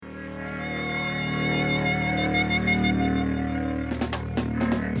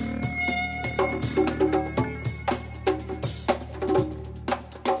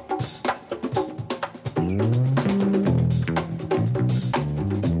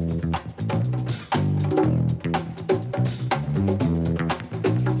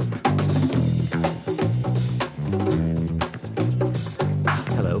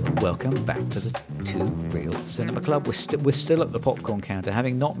club. We're still at the popcorn counter,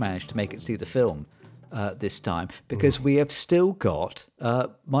 having not managed to make it see the film this time, because we have still got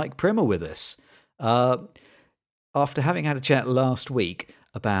Mike Primmer with us. After having had a chat last week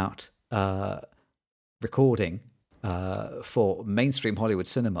about recording for mainstream Hollywood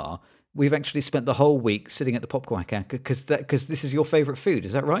cinema, we've actually spent the whole week sitting at the popcorn counter because this is your favourite food.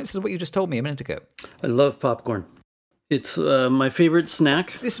 Is that right? This is what you just told me a minute ago. I love popcorn. It's my favorite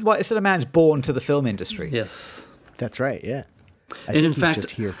snack. This is why it's a man's born to the film industry. Yes. That's right, yeah. I And think in he's fact,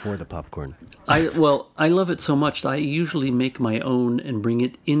 just here for the popcorn. I love it so much that I usually make my own and bring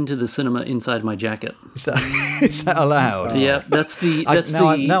it into the cinema inside my jacket. Is that allowed? Yeah,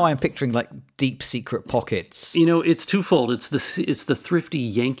 Now I'm picturing like deep secret pockets. You know, it's twofold. It's the thrifty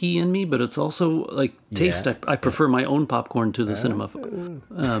Yankee in me, but it's also like taste. Yeah. I prefer my own popcorn to the cinema,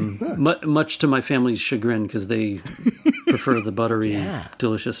 much to my family's chagrin, because they prefer the buttery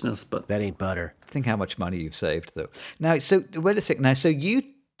deliciousness. But That ain't butter. Think how much money you've saved, though. Now, so wait a second. Now, so you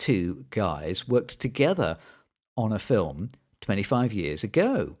two guys worked together on a film 25 years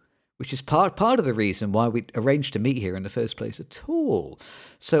ago, which is part of the reason why we arranged to meet here in the first place at all.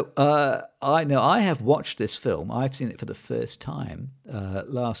 So I know I have watched this film. I've seen it for the first time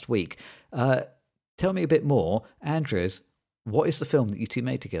last week. Tell me a bit more, Andres. What is the film that you two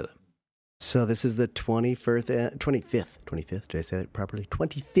made together? So this is the 25th, did I say that properly?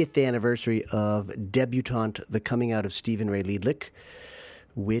 25th anniversary of Debutante, The Coming Out of Stephen Ray Liedlich,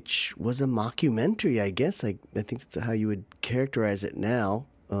 which was a mockumentary, I guess. I think that's how you would characterize it now.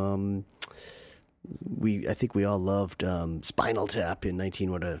 I think we all loved Spinal Tap in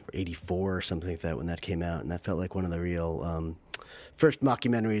 1984 or something like that when that came out, and that felt like one of the real first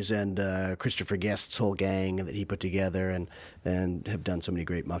mockumentaries, and Christopher Guest's whole gang that he put together, and have done so many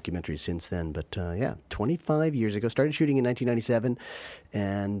great mockumentaries since then. But 25 years ago, started shooting in 1997,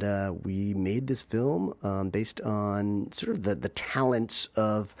 and we made this film based on sort of the talents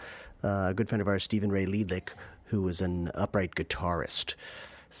of a good friend of ours, Stephen Ray Liedlich, who was an upright guitarist.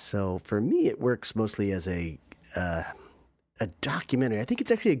 So for me, it works mostly as a documentary. I think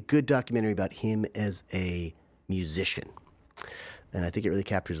it's actually a good documentary about him as a musician. And I think it really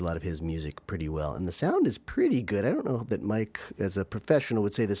captures a lot of his music pretty well. And the sound is pretty good. I don't know that Mike, as a professional,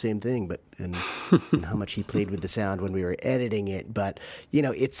 would say the same thing, but and how much he played with the sound when we were editing it. But, you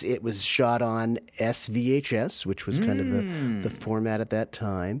know, it was shot on SVHS, which was kind of the format at that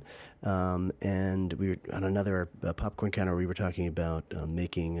time. And we were on another popcorn counter. We were talking about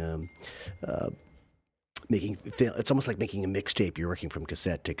making film. It's almost like making a mixtape. You're working from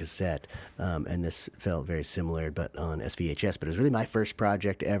cassette to cassette, and this felt very similar, but on SVHS. But it was really my first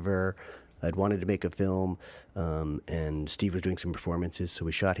project ever. I'd wanted to make a film, and Steve was doing some performances, so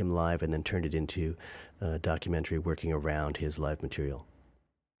we shot him live and then turned it into a documentary working around his live material.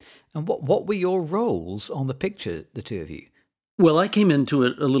 And what were your roles on the picture, the two of you? well, I came into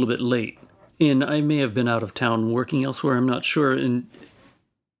it a little bit late, and I may have been out of town working elsewhere. I'm not sure, and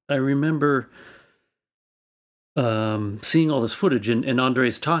I remember seeing all this footage, and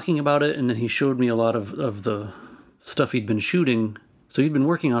Andres talking about it, and then he showed me a lot of the stuff he'd been shooting. So he'd been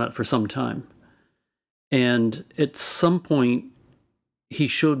working on it for some time. And at some point, he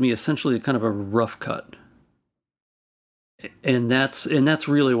showed me essentially a kind of a rough cut. And that's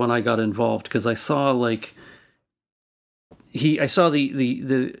really when I got involved, because I saw he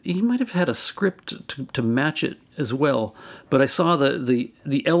might have had a script to match it as well, but I saw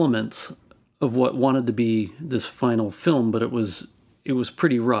the elements of what wanted to be this final film, but it was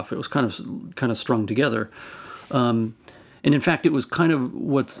pretty rough. It was kind of strung together. And in fact, it was kind of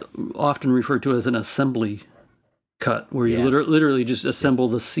what's often referred to as an assembly cut, where you literally just assemble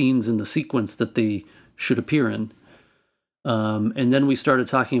the scenes in the sequence that they should appear in. And then we started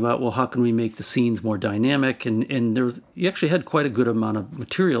talking about, well, how can we make the scenes more dynamic? And you actually had quite a good amount of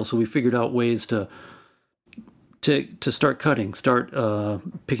material, so we figured out ways to start cutting,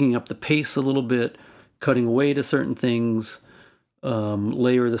 picking up the pace a little bit, cutting away to certain things,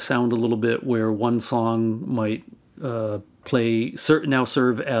 layer the sound a little bit, where one song might serve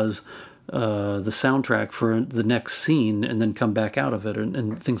as the soundtrack for the next scene, and then come back out of it,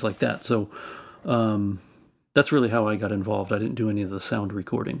 and things like that. So that's really how I got involved. I didn't do any of the sound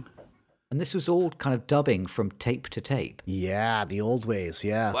recording. And this was all kind of dubbing from tape to tape. Yeah, the old ways,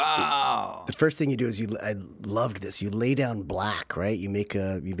 yeah. Wow. The first thing you do is I loved this. You lay down black, right? You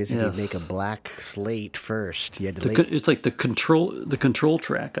basically make a black slate first. You had to it's like the control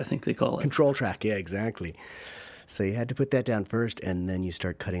track, I think they call it. Control track, yeah, exactly. So you had to put that down first, and then you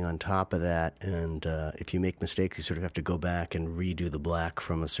start cutting on top of that. And if you make mistakes, you sort of have to go back and redo the black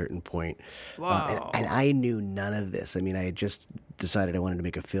from a certain point. Wow. And I knew none of this. I mean, I had just decided I wanted to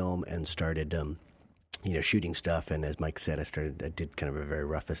make a film and started shooting stuff. And as Mike said, I did kind of a very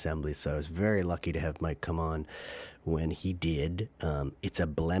rough assembly. So I was very lucky to have Mike come on when he did. It's a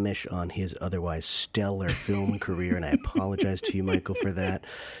blemish on his otherwise stellar film career, and I apologize to you, Michael, for that.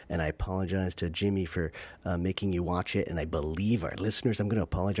 And I apologize to Jimmy for making you watch it. And I believe our listeners, I'm going to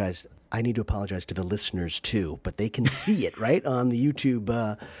apologize. I need to apologize to the listeners, too, but they can see it, right, on the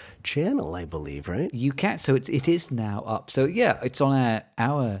YouTube channel, I believe, right? You can. So it is now up. So, yeah, it's on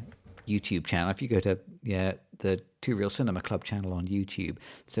our YouTube channel. If you go to the Two Real Cinema Club channel on YouTube,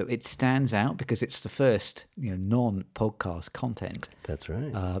 so it stands out because it's the first non-podcast content. That's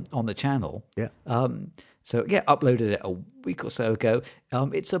right. On the channel. Yeah. So yeah, uploaded it a week or so ago.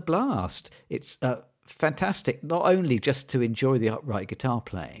 It's a blast. It's fantastic. Not only just to enjoy the upright guitar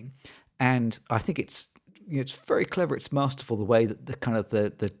playing, and I think it's very clever. It's masterful the way that the kind of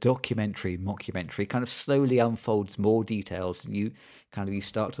the mockumentary kind of slowly unfolds more details, and you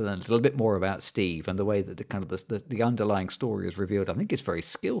start to learn a little bit more about Steve and the way that the underlying story is revealed. I think it's very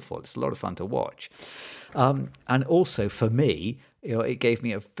skillful. It's a lot of fun to watch, and also for me, it gave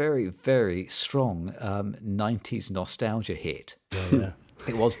me a very, very strong 90s nostalgia hit. Yeah.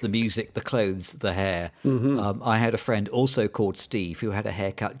 It was the music, the clothes, the hair. Mm-hmm. I had a friend also called Steve who had a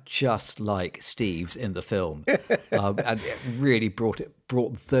haircut just like Steve's in the film, and it really brought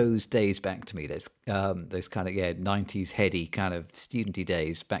those days back to me. Those kind of 90s heady kind of studenty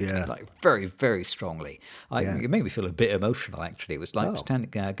days back to me, like very, very strongly. It made me feel a bit emotional. Actually, it was like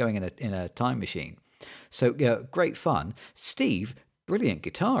going in a time machine. So great fun. Steve, brilliant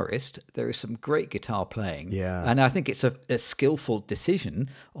guitarist. There is some great guitar playing. Yeah. And I think it's a skillful decision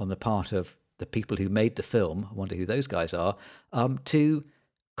on the part of the people who made the film, I wonder who those guys are, to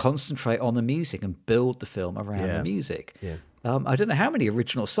concentrate on the music and build the film around the music. Yeah. I don't know how many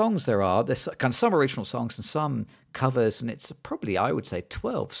original songs there are. There's kind of some original songs and some covers, and it's probably, I would say,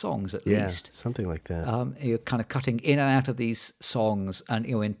 12 songs at least. Something like that. You're kind of cutting in and out of these songs, and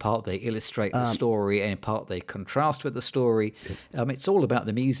in part they illustrate the story, and in part they contrast with the story. It's all about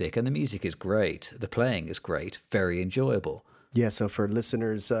the music, and the music is great. The playing is great, very enjoyable. Yeah, so for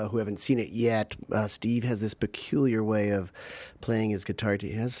listeners who haven't seen it yet, Steve has this peculiar way of playing his guitar.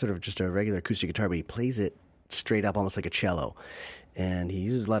 He has sort of just a regular acoustic guitar, but he plays it straight up almost like a cello. And he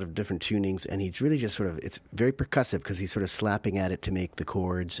uses a lot of different tunings, and he's really just it's very percussive because he's sort of slapping at it to make the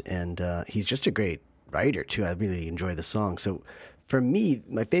chords. And he's just a great writer, too. I really enjoy the song. So for me,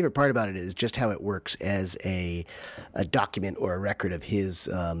 my favorite part about it is just how it works as a document or a record of his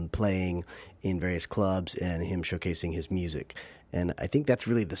playing in various clubs and him showcasing his music. And I think that's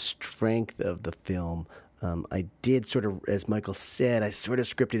really the strength of the film. I did sort of, as Michael said, I sort of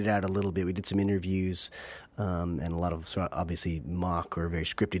scripted it out a little bit. We did some interviews and a lot of sort of obviously mock or very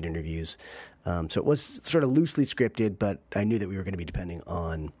scripted interviews. So it was sort of loosely scripted, but I knew that we were going to be depending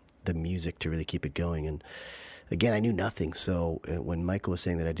on the music to really keep it going. And again, I knew nothing. So when Michael was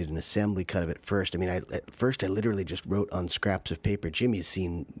saying that I did an assembly cut of it first, at first I literally just wrote on scraps of paper. Jimmy's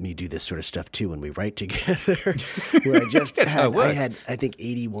seen me do this sort of stuff too when we write together, where I had, I think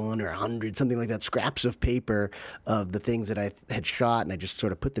 81 or 100, something like that, scraps of paper of the things that I had shot, and I just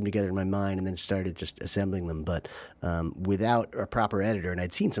sort of put them together in my mind and then started just assembling them, but without a proper editor. And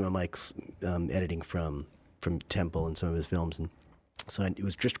I'd seen some of Mike's editing from Temple and some of his films, and so it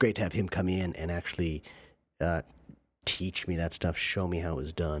was just great to have him come in and actually teach me that stuff, show me how it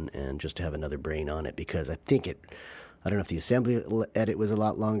was done, and just to have another brain on it, because I don't know if the assembly edit was a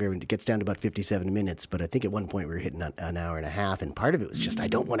lot longer, and it gets down to about 57 minutes, but I think at one point we were hitting an hour and a half, and part of it was just I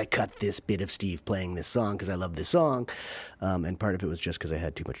don't want to cut this bit of Steve playing this song because I love this song, and part of it was just because I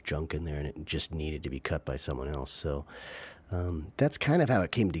had too much junk in there and it just needed to be cut by someone else. So that's kind of how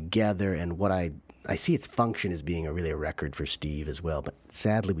it came together, and what I see its function as being really a record for Steve as well. But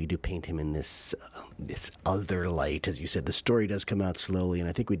sadly, we do paint him in this other light. As you said, the story does come out slowly, and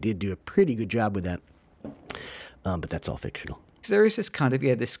I think we did do a pretty good job with that. But that's all fictional. There is this kind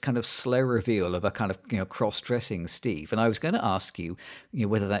of slow reveal of a kind of cross-dressing Steve, and I was going to ask you,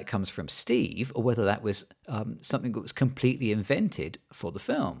 whether that comes from Steve or whether that was something that was completely invented for the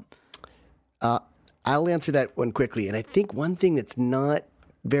film. I'll answer that one quickly, and I think one thing that's not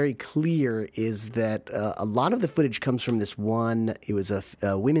very clear is that a lot of the footage comes from this one. It was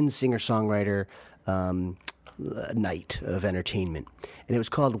a women's singer-songwriter night of entertainment, and it was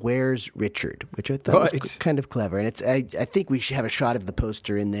called "Where's Richard," which I thought was kind of clever. And I think we should have a shot of the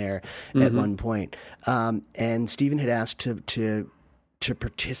poster in there at one point. And Stephen had asked to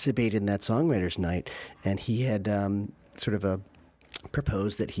participate in that songwriters night, and he had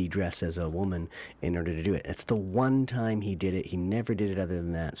proposed that he dress as a woman in order to do it. It's the one time he did it. He never did it other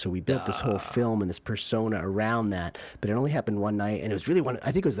than that. So we built this whole film and this persona around that, but it only happened one night, and it was really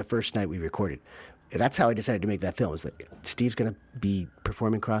I think it was the first night we recorded. that's how I decided to make that film. It's like, Steve's going to be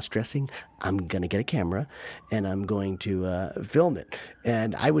performing cross-dressing. I'm going to get a camera, and I'm going to film it.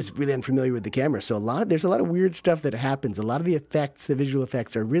 And I was really unfamiliar with the camera, so there's a lot of weird stuff that happens. A lot of the effects, the visual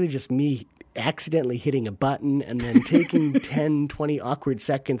effects, are really just me accidentally hitting a button and then taking 10, 20 awkward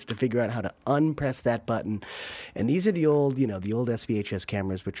seconds to figure out how to unpress that button. And these are the old SVHS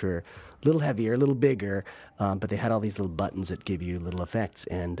cameras, which were a little heavier, a little bigger, but they had all these little buttons that give you little effects.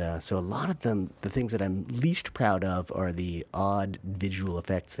 And so a lot of them, the things that I'm least proud of are the odd visual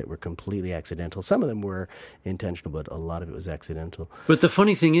effects that were completely accidental. Some of them were intentional, but a lot of it was accidental. But the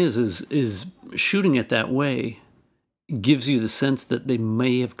funny thing is shooting it that way gives you the sense that they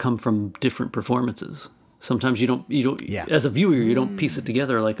may have come from different performances. Sometimes you don't as a viewer, you don't piece it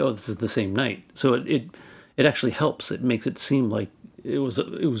together like, oh, this is the same night. So it actually helps. It makes it seem like it was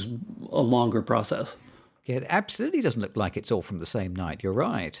a longer process. Yeah, it absolutely doesn't look like it's all from the same night. You're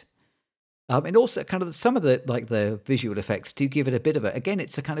right. And also kind of some of the visual effects do give it a bit of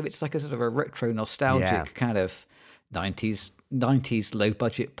it's like a sort of a retro nostalgic kind of 90s low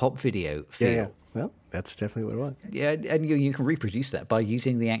budget pop video feel. Yeah. Well, that's definitely what it was. Yeah, and you can reproduce that by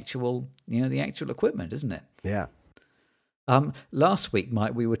using the actual equipment, isn't it? Yeah. Last week,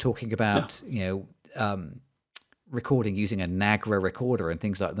 Mike, we were talking about recording using a Nagra recorder and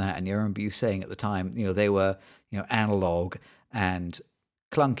things like that, and I remember you saying at the time, they were analog and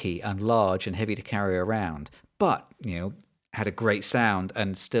clunky and large and heavy to carry around, but had a great sound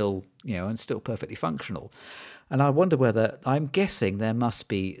and still perfectly functional. And I wonder whether, I'm guessing there must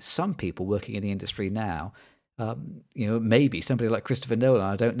be some people working in the industry now, maybe somebody like Christopher Nolan,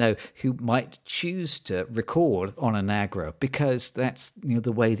 I don't know, who might choose to record on a Nagra because that's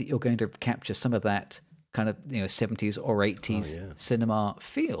the way that you're going to capture some of that kind of 70s or 80s cinema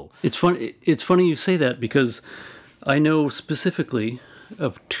feel. It's funny you say that, because I know specifically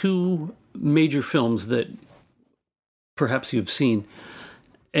of two major films that perhaps you've seen,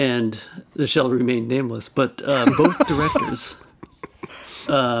 and they shall remain nameless, but both directors,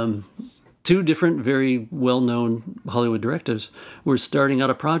 two different very well-known Hollywood directors, were starting out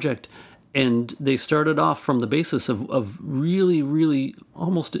a project, and they started off from the basis of really, really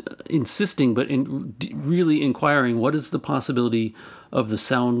almost insisting, but really inquiring, what is the possibility of the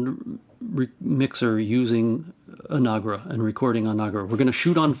sound mixer using a Nagra and recording on Nagra? We're going to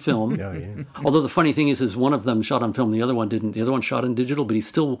shoot on film. Although the funny thing is one of them shot on film, the other one didn't. The other one shot in digital, but he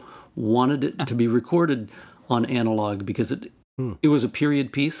still wanted it to be recorded on analog because it was a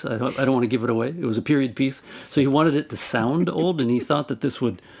period piece. I don't want to give it away. It was a period piece, so he wanted it to sound old, and he thought that this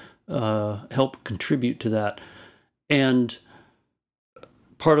would help contribute to that. And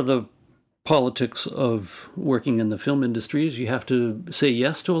part of the politics of working in the film industry is you have to say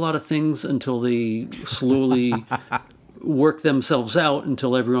yes to a lot of things until they slowly work themselves out,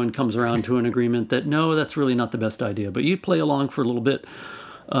 until everyone comes around to an agreement that no, that's really not the best idea. But you play along for a little bit.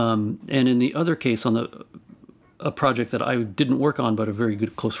 And in the other case, on a project that I didn't work on, but a very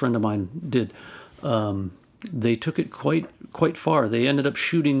good close friend of mine did, they took it quite far. They ended up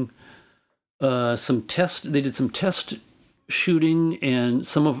shooting They did some test shooting, and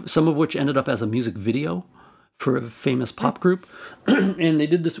some of which ended up as a music video for a famous pop group. And they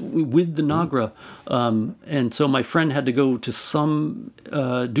did this with the Nagra. And so my friend had to go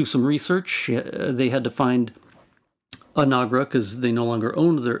to do some research. They had to find a Nagra because they no longer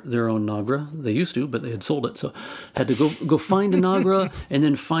owned their own Nagra. They used to, but they had sold it. So had to go find a Nagra and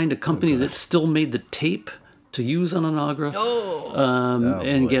then find a company that still made the tape to use on a Nagra.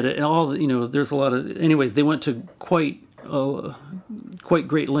 And get it. And all there's a lot of. Anyways, they went to quite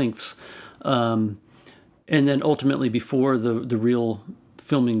great lengths. And then ultimately, before the real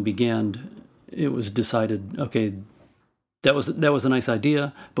filming began, it was decided, okay, that was a nice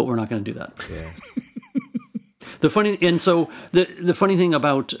idea, but we're not going to do that. Yeah. The funny thing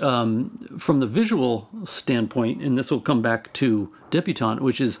about from the visual standpoint, and this will come back to Debutante,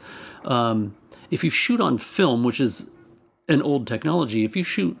 which is if you shoot on film, which is an old technology, if you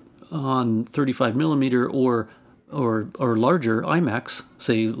shoot on 35 millimeter or larger IMAX,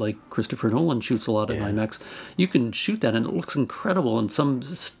 say like Christopher Nolan shoots a lot in IMAX, you can shoot that and it looks incredible. And some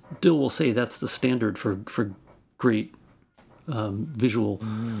still will say that's the standard for great visual.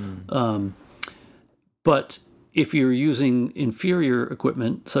 But if you're using inferior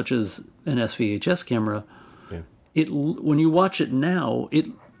equipment such as an SVHS camera, when you watch it now,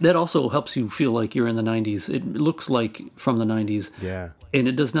 that also helps you feel like you're in the 90s. It looks like from the 90s. Yeah. And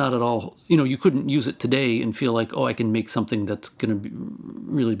it does not at all, you couldn't use it today and feel like, oh, I can make something that's going to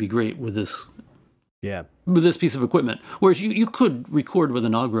really be great with this piece of equipment. Whereas you could record with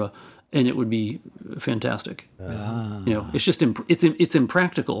an Nagra and it would be fantastic. It's just it's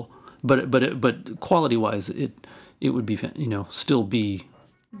impractical but quality wise, it would be, still be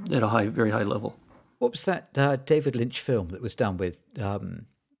at a very high level. What was that David Lynch film that was done with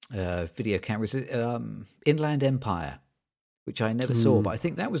video cameras? Inland Empire, which I never saw, but I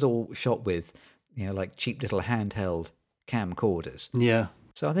think that was all shot with, like cheap little handheld camcorders. Yeah.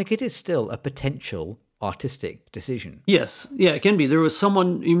 So I think it is still a potential artistic decision. Yes. Yeah, it can be. There was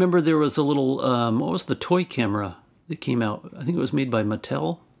someone, you remember there was a little, what was the toy camera that came out? I think it was made by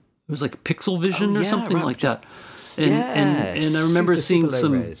Mattel. It was like Pixel Vision or something like that. And I remember seeing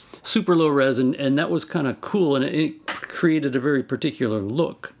some super low res, and that was kind of cool, and it created a very particular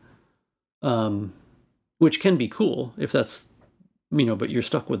look, which can be cool if that's, but you're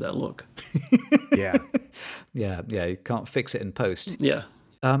stuck with that look. Yeah. Yeah, you can't fix it in post. Yeah.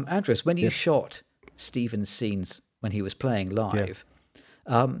 Andres, when you shot Stephen's scenes when he was playing live,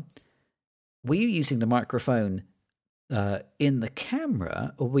 were you using the microphone in the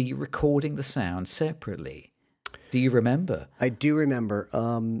camera, or were you recording the sound separately? Do you remember? I do remember.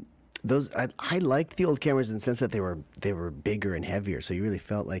 Those I liked the old cameras in the sense that they were bigger and heavier, so you really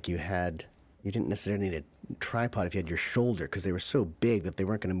felt like you didn't necessarily need a tripod if you had your shoulder, because they were so big that they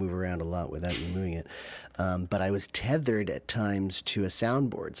weren't going to move around a lot without you moving it. But I was tethered at times to a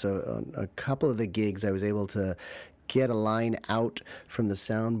soundboard, so on a couple of the gigs I was able to get a line out from the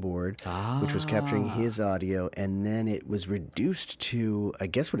soundboard, which was capturing his audio, and then it was reduced to, I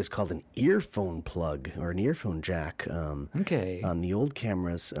guess, what is called an earphone plug or an earphone jack on the old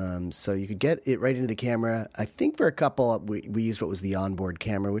cameras. So you could get it right into the camera. I think for a couple, we used what was the onboard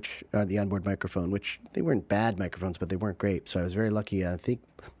camera, the onboard microphone, which they weren't bad microphones, but they weren't great. So I was very lucky. I think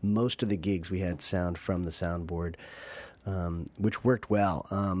most of the gigs we had sound from the soundboard, which worked well.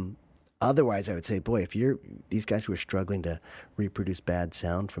 Otherwise, I would say, boy, if you're these guys who are struggling to reproduce bad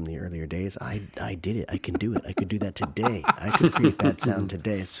sound from the earlier days, I did it. I can do it. I could do that today. I could create bad sound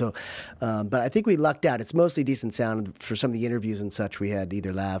today. So, but I think we lucked out. It's mostly decent sound. For some of the interviews and such, we had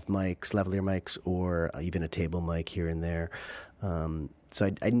either lavalier mics, or even a table mic here and there.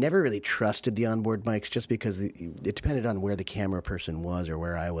 So I never really trusted the onboard mics, just because it depended on where the camera person was or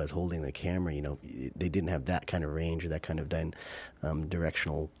where I was holding the camera. They didn't have that kind of range or that kind of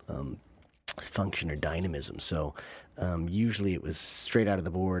directional function or dynamism. So usually it was straight out of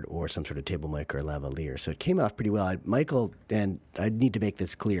the board or some sort of table mic or lavalier. So it came off pretty well. Michael, and I need to make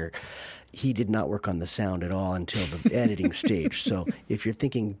this clear, he did not work on the sound at all until the editing stage. So if you're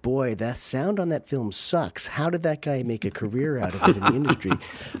thinking, boy, that sound on that film sucks, how did that guy make a career out of it in the industry?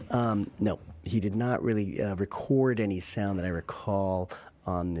 No, he did not really record any sound that I recall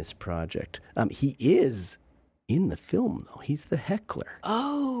on this project. He is in the film, though. He's the heckler.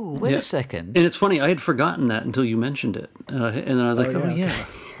 Oh, wait a second. And it's funny, I had forgotten that until you mentioned it. And then I was like, yeah,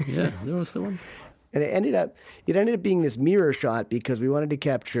 that was the one. And it ended up being this mirror shot, because we wanted to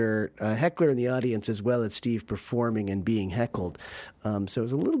capture a heckler in the audience as well as Steve performing and being heckled. So it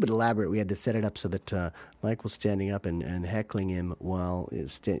was a little bit elaborate. We had to set it up so that Mike was standing up and heckling him while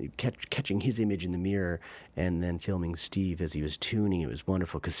catching his image in the mirror, and then filming Steve as he was tuning. It was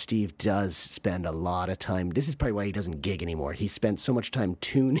wonderful, because Steve does spend a lot of time. This is probably why he doesn't gig anymore. He spent so much time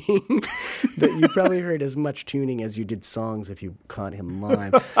tuning that you probably heard as much tuning as you did songs if you caught him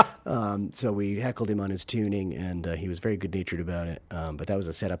live. So we heckled him on his tuning, and he was very good-natured about it. But that was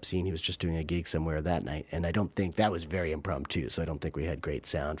a set-up scene. He was just doing a gig somewhere that night, and I don't think that was very impromptu, so I don't think we had great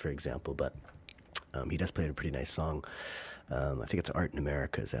sound, for example. But he does play a pretty nice song. I think it's Art in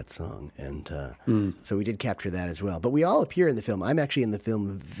America is that song. And so we did capture that as well. But we all appear in the film. I'm actually in the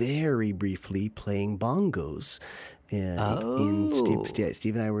film very briefly playing bongos.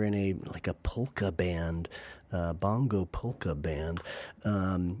 Steve and I were in a polka band, bongo polka band.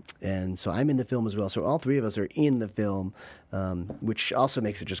 And so I'm in the film as well. So all three of us are in the film, which also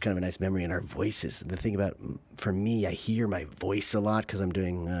makes it just kind of a nice memory in our voices. The thing about, for me, I hear my voice a lot because I'm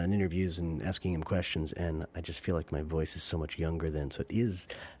doing interviews and asking him questions, and I just feel like my voice is so much younger then. So it is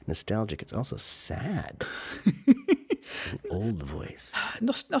nostalgic. It's also sad. An old voice.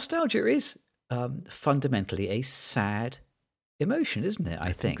 Nostalgia is fundamentally a sad emotion, isn't it?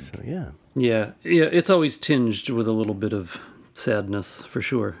 I think. So, yeah. Yeah. It's always tinged with a little bit of sadness, for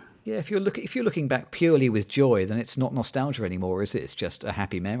sure. Yeah, if you're looking back purely with joy, then it's not nostalgia anymore, is it? It's just a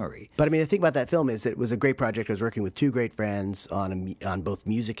happy memory. But I mean, the thing about that film is that it was a great project. I was working with two great friends on both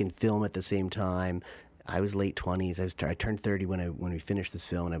music and film at the same time. I was late 20s. I turned 30 when we finished this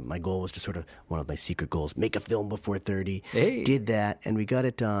film, and my goal was to sort of, one of my secret goals, make a film before 30. Hey. Did that, and we got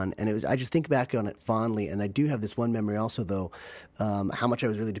it done. And I just think back on it fondly, and I do have this one memory also, though, how much I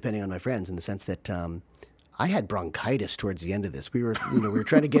was really depending on my friends, in the sense that I had bronchitis towards the end of this. We were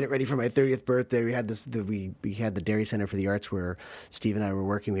trying to get it ready for my 30th birthday. We had we had the Dairy Center for the Arts where Steve and I were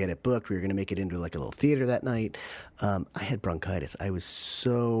working. We had it booked. We were going to make it into like a little theater that night. I had bronchitis. I was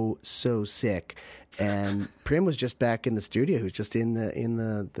so sick. And Prim was just back in the studio. He was just in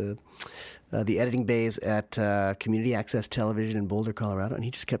the editing bays at Community Access Television in Boulder, Colorado, and he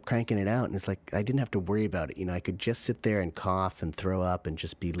just kept cranking it out. And it's like I didn't have to worry about it. I could just sit there and cough and throw up and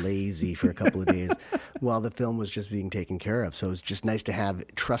just be lazy for a couple of days while the film was just being taken care of. So it was just nice to have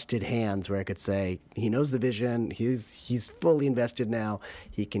trusted hands where I could say, he knows the vision. He's fully invested now.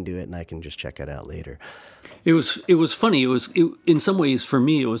 He can do it, and I can just check it out later. It was funny. It was in some ways for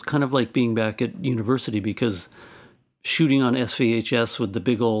me. It was kind of like being back at university because shooting on SVHS with the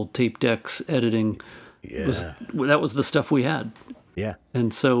big old tape decks, editing, that was the stuff we had. Yeah.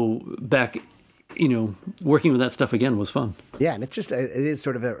 And so back, working with that stuff again was fun. Yeah, and it is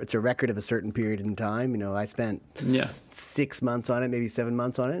sort of it's a record of a certain period in time. I spent 6 months on it, maybe 7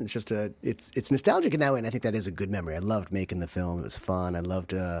 months on it. And it's just it's nostalgic in that way, and I think that is a good memory. I loved making the film; it was fun. I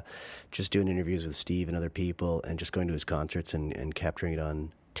loved just doing interviews with Steve and other people, and just going to his concerts and capturing it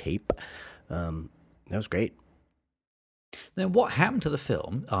on tape. That was great. Then what happened to the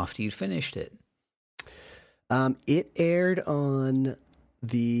film after you'd finished it? It aired on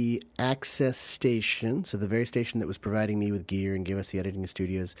the Access station, so the very station that was providing me with gear and gave us the editing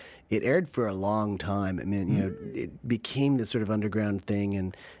studios. It aired for a long time. I mean, it became this sort of underground thing,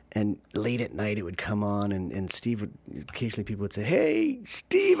 and late at night it would come on, and Steve would, occasionally people would say, "Hey,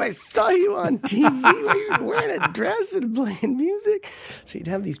 Steve, I saw you on TV. Were you wearing a dress and playing music?" So you'd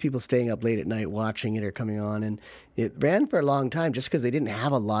have these people staying up late at night watching it or coming on, and it ran for a long time just because they didn't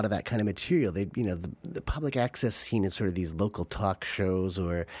have a lot of that kind of material. They, the public access scene is sort of these local talk shows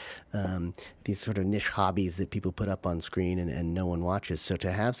or these sort of niche hobbies that people put up on screen and no one watches. So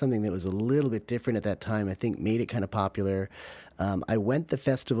to have something that was a little bit different at that time, I think made it kind of popular. I went the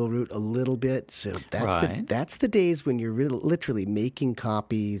festival route a little bit, so that's the days when you're literally making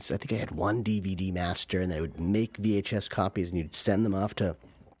copies. I think I had one DVD master, and then I would make VHS copies, and you'd send them off to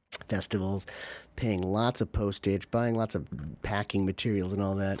festivals, paying lots of postage, buying lots of packing materials and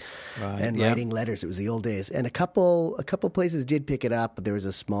all that, and writing letters. It was the old days. And a couple places did pick it up, but there was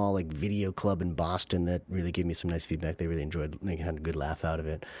a small video club in Boston that really gave me some nice feedback. They really enjoyed, they had a good laugh out of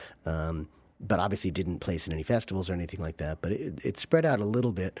it. But obviously didn't place in any festivals or anything like that. But it spread out a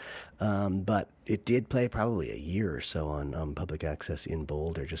little bit. But it did play probably a year or so on public access in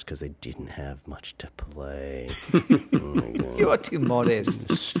Boulder just because they didn't have much to play. You are too modest.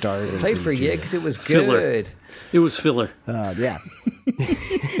 Played for a year because it was filler. good. It was filler. Yeah.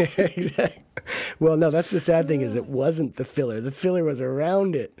 Exactly. Well, no, that's the sad thing is it wasn't the filler. The filler was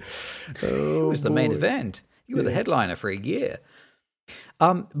around it. It was the main event. You were the headliner for a year.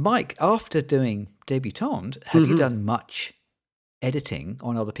 Mike, after doing Debutante, have you done much editing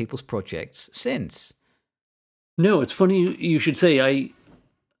on other people's projects since? No, it's funny you should say.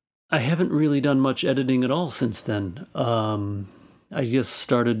 I haven't really done much editing at all since then. I just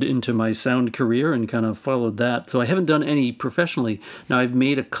started into my sound career and kind of followed that. So I haven't done any professionally. Now, I've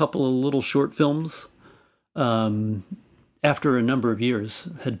made a couple of little short films after a number of years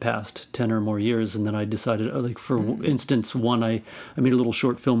had passed, 10 or more years, and then I decided, for instance, one, I made a little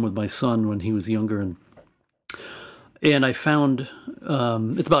short film with my son when he was younger, and I found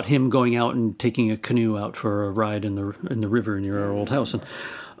it's about him going out and taking a canoe out for a ride in the river near our old house,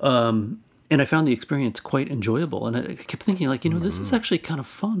 and I found the experience quite enjoyable, and I kept thinking, this is actually kind of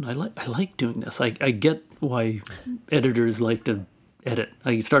fun. I like doing this. I get why editors like to edit.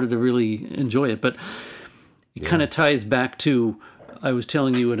 I started to really enjoy it, but it kind of ties back to, I was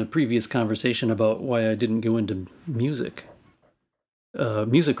telling you in a previous conversation about why I didn't go into music.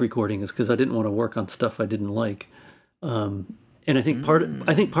 Music recording is because I didn't want to work on stuff I didn't like. And I think part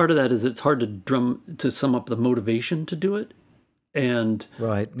of that is it's hard to sum up the motivation to do it. And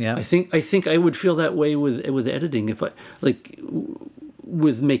I think I would feel that way with editing if I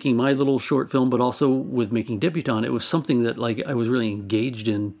with making my little short film, but also with making Debutante. It was something that I was really engaged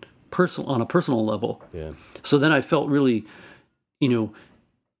in on a personal level. Yeah. So then I felt really,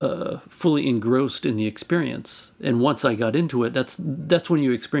 fully engrossed in the experience. And once I got into it, that's when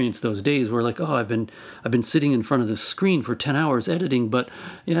you experience those days where I've been sitting in front of this screen for 10 hours editing, but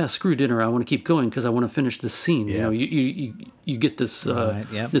screw dinner. I want to keep going because I want to finish this scene. Yeah. You get this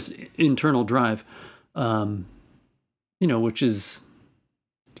this internal drive, which is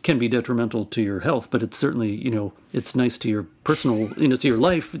can be detrimental to your health, but it's certainly, it's nice to your personal, to your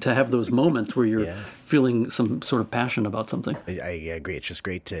life to have those moments where you're feeling some sort of passion about something. I agree. It's just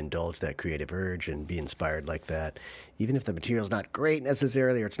great to indulge that creative urge and be inspired like that. Even if the material's not great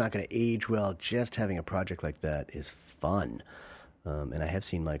necessarily, or it's not going to age well, just having a project like that is fun. And I have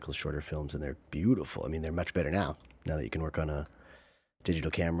seen Michael's shorter films, and they're beautiful. I mean, they're much better now that you can work on a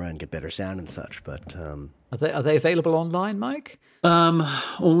digital camera and get better sound and such. But are they available online, Mike?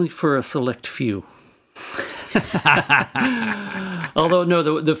 Only for a select few. Although,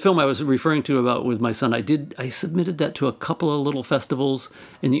 no, the film I was referring to about with my son, I submitted that to a couple of little festivals,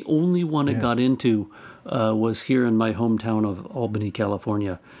 and the only one it got into was here in my hometown of Albany,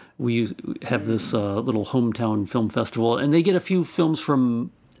 California. We have this little hometown film festival, and they get a few films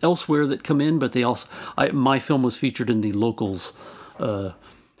from elsewhere that come in, but they also, my film was featured in the locals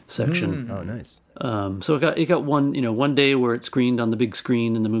section. Oh, nice. So it got one day where it screened on the big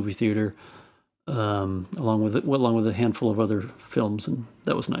screen in the movie theater, along with a handful of other films, and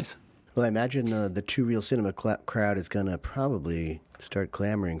that was nice. Well, I imagine the Two Real Cinema crowd is going to probably start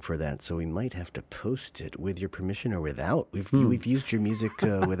clamoring for that, so we might have to post it with your permission or without. We've used your music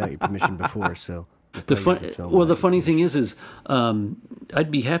without your permission before, so. The funny thing is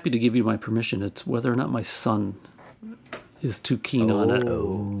I'd be happy to give you my permission. It's whether or not my son is too keen on it.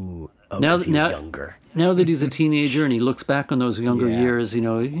 Now he's younger. Now that he's a teenager and he looks back on those younger years, he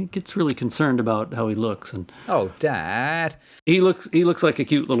gets really concerned about how he looks. And Dad, he looks like a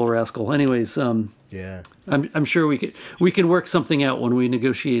cute little rascal. Anyways, I'm sure we can work something out when we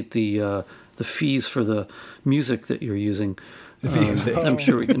negotiate the fees for the music that you're using. I'm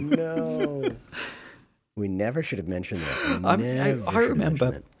sure we can. No. We never should have mentioned that. I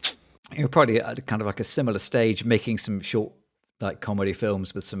remember you're probably at kind of like a similar stage, making some short like comedy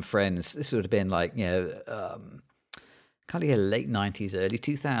films with some friends. This would have been like kind of late 90s, early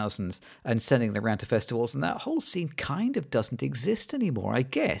 2000s, and sending them around to festivals. And that whole scene kind of doesn't exist anymore, I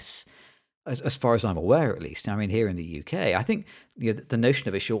guess, as far as I'm aware, at least. I mean, here in the UK, I think the notion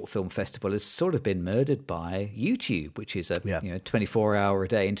of a short film festival has sort of been murdered by YouTube, which is a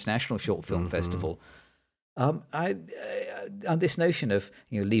 24-hour-a-day international short film festival. On this notion of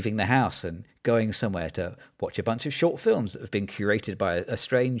leaving the house and going somewhere to watch a bunch of short films that have been curated by a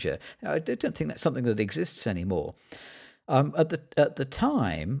stranger, I don't think that's something that exists anymore. At the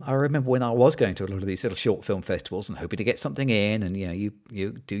time, I remember when I was going to a lot of these little short film festivals and hoping to get something in, and you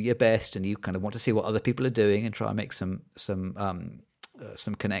do your best and you kind of want to see what other people are doing and try and make some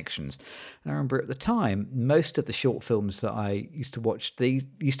connections. And I remember at the time, most of the short films that I used to watch, they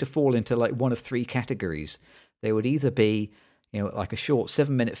used to fall into like one of three categories. They would either be, like a short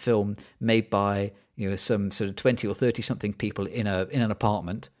 7-minute film made by, some sort of 20 or 30 something people in an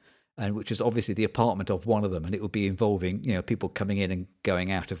apartment, and which is obviously the apartment of one of them, and it would be involving people coming in and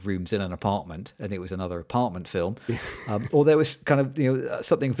going out of rooms in an apartment, and it was another apartment film. Or there was kind of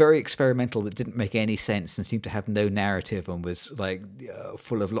something very experimental that didn't make any sense and seemed to have no narrative and was like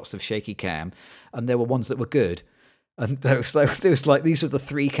full of lots of shaky cam. And there were ones that were good. And there was like these were the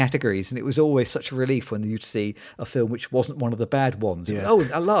three categories, and it was always such a relief when you'd see a film which wasn't one of the bad ones. Yeah.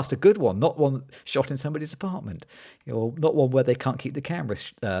 At last, a good one, not one shot in somebody's apartment, or not one where they can't keep the camera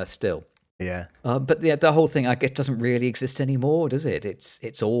still. Yeah. But the whole thing, I guess, doesn't really exist anymore, does it?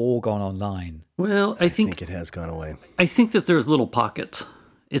 It's all gone online. Well, I think it has gone away. I think that there's little pockets.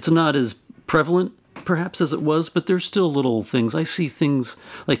 It's not as prevalent, perhaps, as it was, but there's still little things. I see things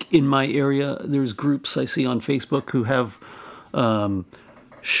like in my area. There's groups I see on Facebook who have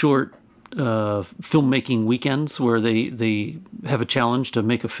short filmmaking weekends where they have a challenge to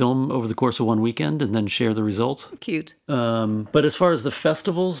make a film over the course of one weekend and then share the results. Cute. But as far as the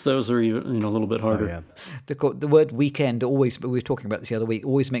festivals, those are even a little bit harder. Oh, yeah. The word weekend always, we were talking about this the other week,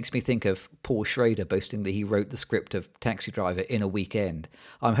 always makes me think of Paul Schrader boasting that he wrote the script of Taxi Driver in a weekend.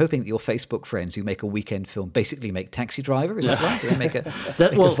 I'm hoping that your Facebook friends who make a weekend film basically make Taxi Driver. Is that right? Do they make a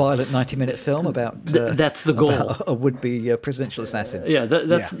violent 90-minute film about that's the goal, about a would-be presidential assassin? Yeah,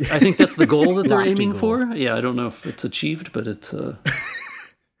 that's. I think that's the goal that they're aiming for. Yeah, I don't know if it's achieved, but it's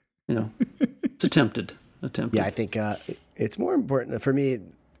it's attempted. Yeah, I think it's more important for me.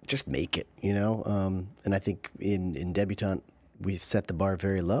 Just make it, and I think in Debutante we've set the bar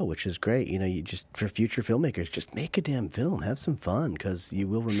very low, which is great. You just, for future filmmakers, just make a damn film, have some fun, because you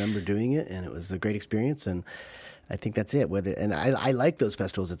will remember doing it, and it was a great experience. And I think that's it. I like those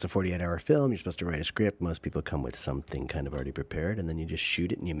festivals. It's a 48-hour film. You're supposed to write a script. Most people come with something kind of already prepared, and then you just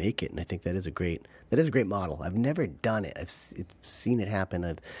shoot it and you make it. And I think that is a great model. I've never done it. I've seen it happen.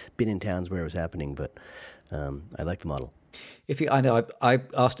 I've been in towns where it was happening, but I like the model. I know I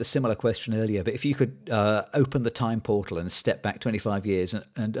asked a similar question earlier, but if you could open the time portal and step back 25 years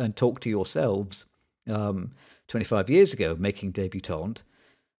and talk to yourselves 25 years ago making Debutante,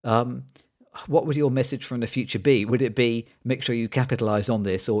 what would your message from the future be? Would it be make sure you capitalize on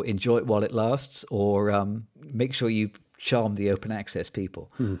this, or enjoy it while it lasts, or make sure you charm the open access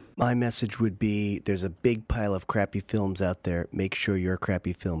people? My message would be there's a big pile of crappy films out there. Make sure your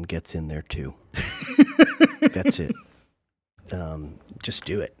crappy film gets in there too. That's it. Just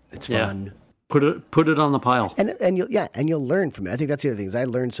do it. It's fun. Put it on the pile. And you'll learn from it. I think that's the other thing is I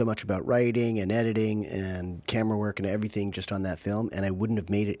learned so much about writing and editing and camera work and everything just on that film, and I wouldn't have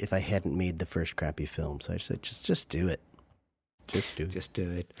made it if I hadn't made the first crappy film. So I said, just do it. Just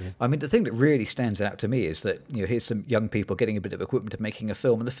do it. Yeah. I mean, the thing that really stands out to me is that, here's some young people getting a bit of equipment and making a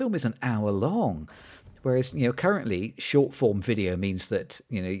film, and the film is an hour long. Whereas, currently short form video means that,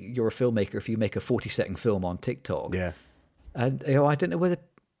 you're a filmmaker if you make a 40-second film on TikTok. Yeah. And, I don't know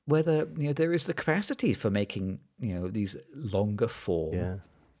whether there is the capacity for making, these longer form,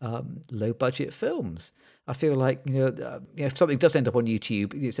 low budget films. I feel like, if something does end up on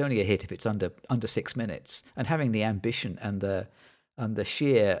YouTube, it's only a hit if it's under 6 minutes. And having the ambition and the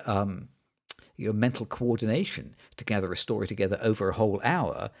sheer mental coordination to gather a story together over a whole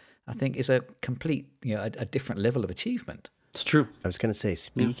hour, I think is a complete, a different level of achievement. It's true. I was going to say,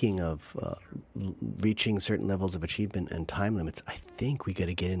 speaking of reaching certain levels of achievement and time limits, I think we got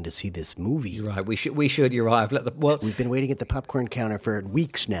to get in to see this movie. You're right. We should. You're right. We've been waiting at the popcorn counter for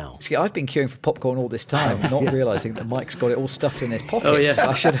weeks now. See, I've been queuing for popcorn all this time, not realizing that Mike's got it all stuffed in his pockets. Oh yeah.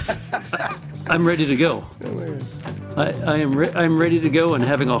 I should have. I'm ready to go. I'm ready to go and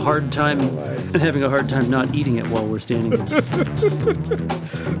having a hard time not eating it while we're standing here.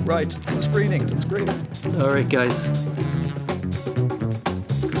 Right. To the screening. All right, guys.